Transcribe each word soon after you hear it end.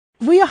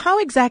Vuyo, how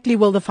exactly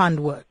will the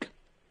fund work?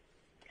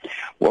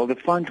 Well, the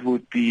fund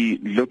would be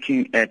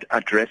looking at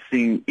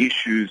addressing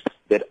issues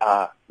that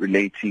are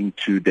relating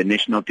to the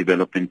National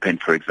Development Plan,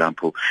 for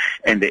example,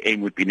 and the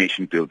aim would be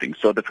nation building.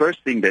 So the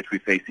first thing that we're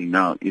facing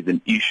now is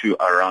an issue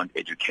around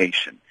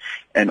education,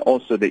 and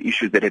also the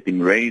issues that have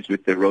been raised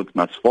with the Roads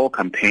Must Fall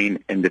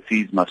campaign and the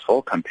Fees Must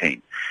Fall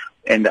campaign.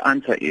 And the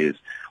answer is,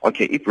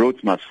 okay, if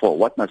roads must fall,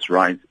 what must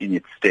rise in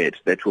its stead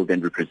that will then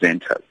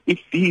represent us? If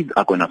fees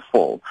are going to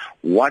fall,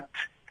 what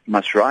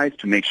must rise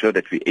to make sure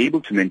that we're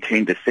able to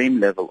maintain the same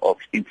level of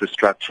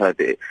infrastructure,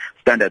 the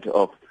standard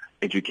of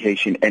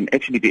education, and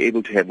actually be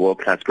able to have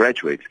world-class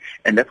graduates?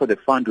 And therefore the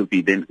fund will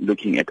be then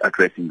looking at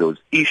addressing those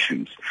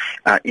issues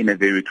in a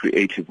very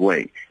creative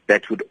way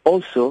that would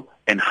also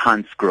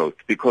enhance growth,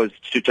 because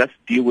to just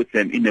deal with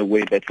them in a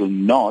way that will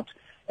not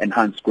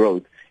enhance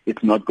growth,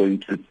 it's not going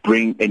to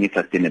bring any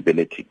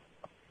sustainability.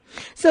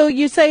 So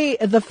you say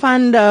the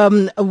fund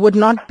would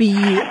not be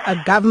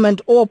a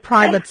government or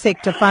private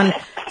sector fund.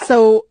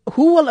 So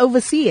who will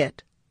oversee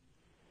it?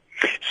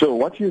 So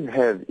what you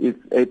have is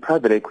a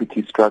private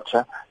equity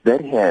structure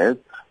that has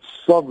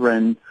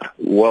sovereign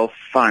wealth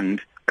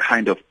fund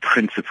kind of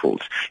principles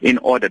in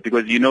order,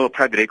 because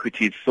private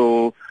equity is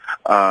so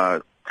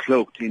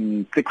cloaked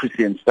in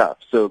secrecy and stuff.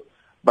 So,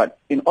 but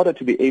in order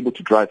to be able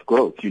to drive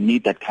growth, you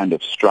need that kind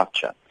of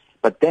structure.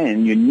 But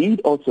then you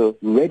need also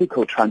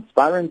radical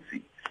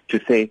transparency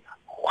to say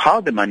how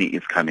the money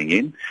is coming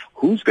in,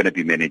 who's going to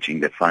be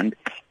managing the fund,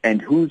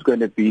 and who's going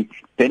to be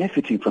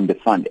benefiting from the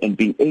fund, and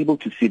being able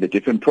to see the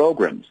different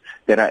programs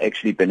that are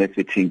actually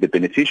benefiting the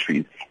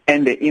beneficiaries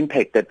and the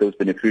impact that those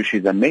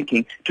beneficiaries are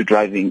making to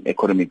driving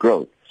economic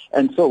growth.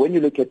 And so when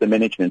you look at the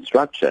management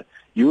structure,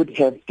 you would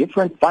have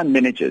different fund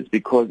managers,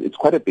 because it's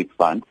quite a big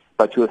fund,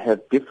 but you'll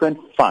have different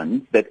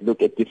funds that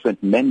look at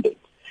different mandates.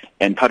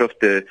 And part of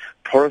the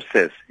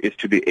process is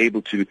to be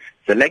able to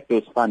select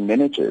those fund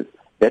managers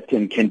that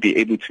can be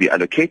able to be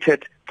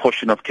allocated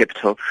portion of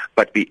capital,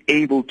 but be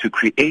able to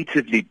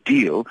creatively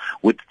deal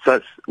with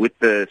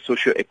the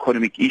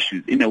socio-economic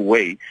issues in a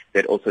way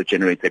that also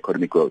generates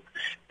economic growth.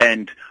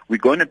 And we're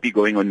going to be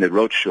going on the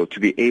roadshow to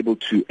be able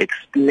to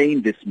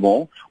explain this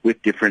more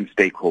with different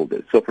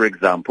stakeholders. So, for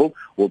example,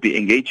 we'll be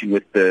engaging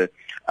with the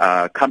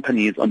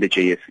companies on the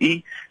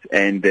JSE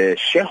and the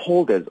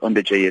shareholders on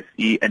the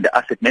JSE and the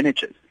asset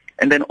managers.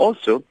 And then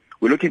also,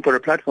 we're looking for a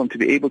platform to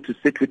be able to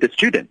sit with the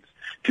students,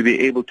 to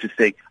be able to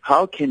say,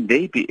 how can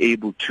they be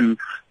able to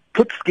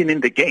put skin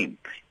in the game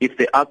if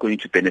they are going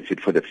to benefit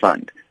from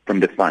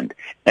the fund.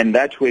 And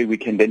that way we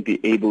can then be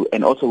able,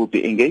 and also we'll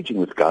be engaging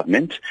with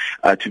government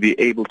to be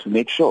able to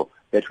make sure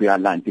that we are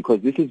aligned,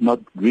 because this is not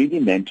really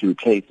meant to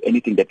replace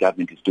anything that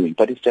government is doing,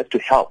 but it's just to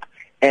help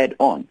add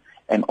on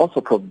and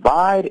also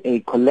provide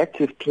a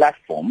collective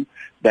platform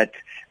that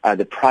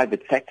the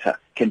private sector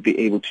can be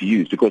able to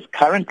use. Because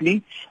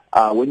currently,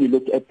 when you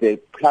look at the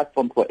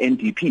platform for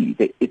NDP,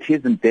 it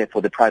isn't there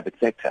for the private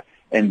sector.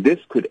 And this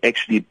could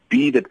actually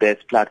be the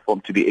best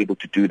platform to be able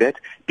to do that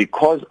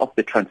because of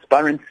the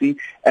transparency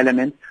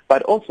element,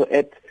 but also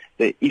at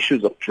the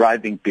issues of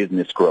driving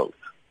business growth.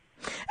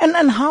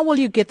 And how will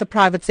you get the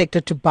private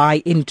sector to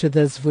buy into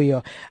this,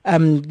 Vuyo?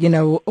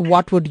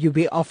 What would you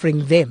be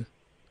offering them?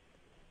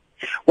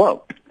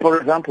 Well, for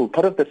example,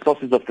 part of the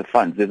sources of the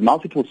funds, there's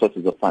multiple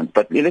sources of funds,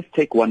 but let's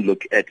take one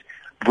look at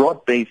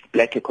broad-based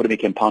black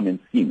economic empowerment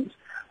schemes.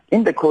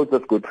 In the Codes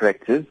of Good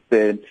Practice,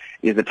 there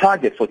is a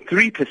target for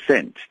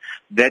 3%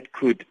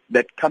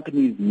 that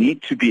companies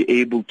need to be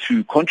able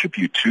to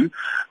contribute to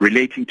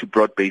relating to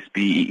broad-based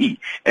BEE.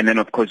 And then,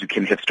 of course, you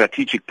can have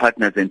strategic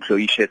partners and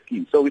employee share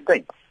schemes. So we're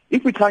saying,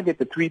 if we target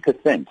the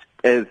 3%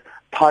 as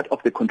part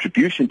of the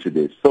contribution to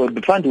this, so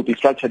the fund will be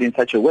structured in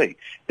such a way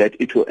that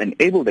it will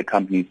enable the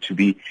companies to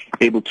be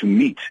able to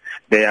meet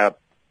their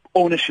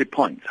ownership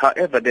points.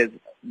 However, there's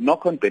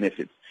knock-on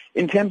benefits.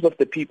 In terms of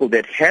the people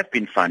that have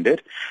been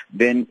funded,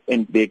 and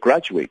they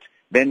graduate,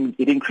 then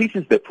it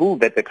increases the pool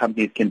that the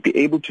companies can be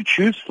able to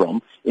choose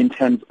from in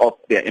terms of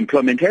their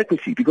employment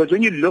equity. Because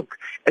when you look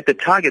at the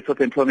targets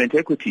of employment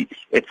equity,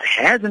 it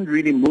hasn't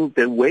really moved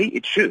the way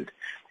it should.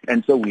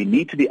 And so we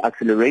need to be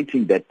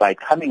accelerating that by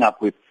coming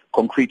up with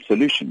concrete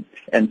solutions.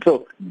 And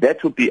so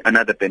that would be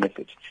another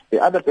benefit.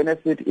 The other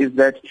benefit is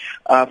that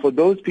for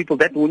those people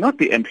that will not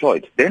be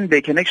employed, then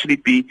they can actually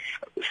be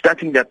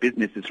starting their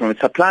businesses from a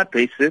supply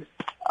basis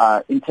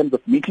in terms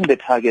of meeting the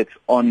targets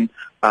on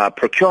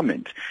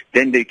procurement.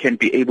 Then they can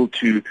be able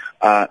to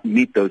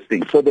meet those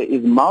things. So there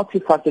is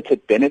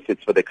multifaceted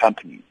benefits for the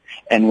companies.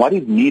 And what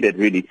is needed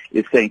really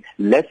is saying,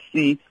 let's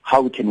see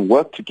how we can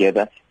work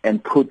together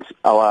and put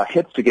our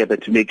heads together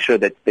to make sure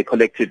that the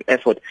collective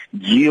effort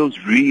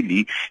yields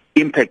really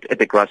impact at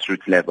the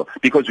grassroots level,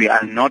 because we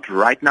are not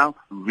right now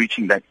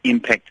reaching that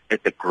impact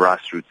at the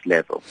grassroots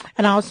level.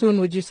 And how soon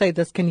would you say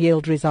this can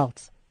yield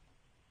results?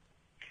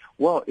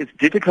 Well, it's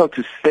difficult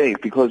to say,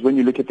 because when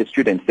you look at the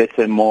students, that's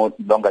a more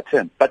longer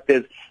term. But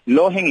there's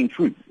low-hanging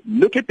fruit.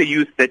 Look at the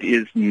youth that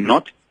is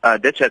not,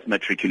 that has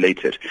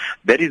matriculated,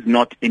 that is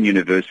not in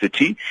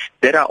university,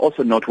 that are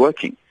also not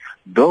working.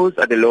 those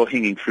are the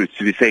low-hanging fruits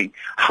to be saying,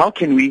 how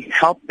can we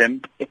help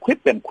them,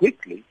 equip them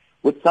quickly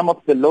with some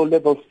of the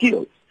low-level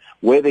skills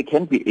where they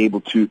can be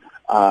able to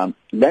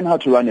learn how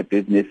to run a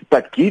business,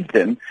 but give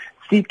them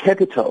seed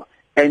capital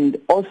and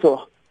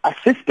also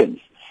assistance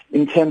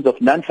in terms of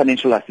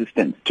non-financial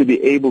assistance to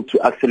be able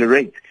to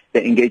accelerate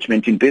their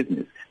engagement in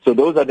business. So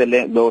those are the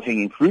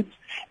low-hanging fruits,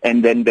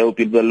 and then there will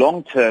be the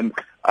long-term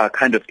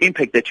kind of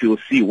impact that you will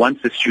see once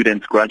the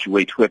students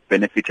graduate who have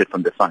benefited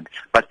from the fund.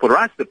 But for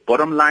us, the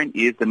bottom line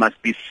is there must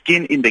be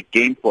skin in the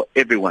game for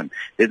everyone.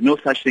 There's no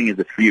such thing as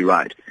a free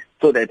ride.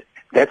 So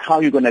that's how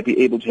you're going to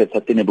be able to have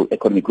sustainable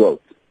economic growth.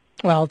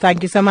 Well,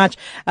 thank you so much.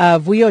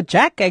 Vuyo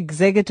Jack,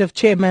 Executive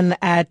Chairman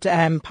at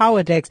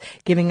PowerDex,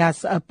 giving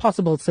us a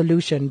possible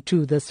solution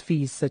to this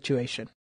fees situation.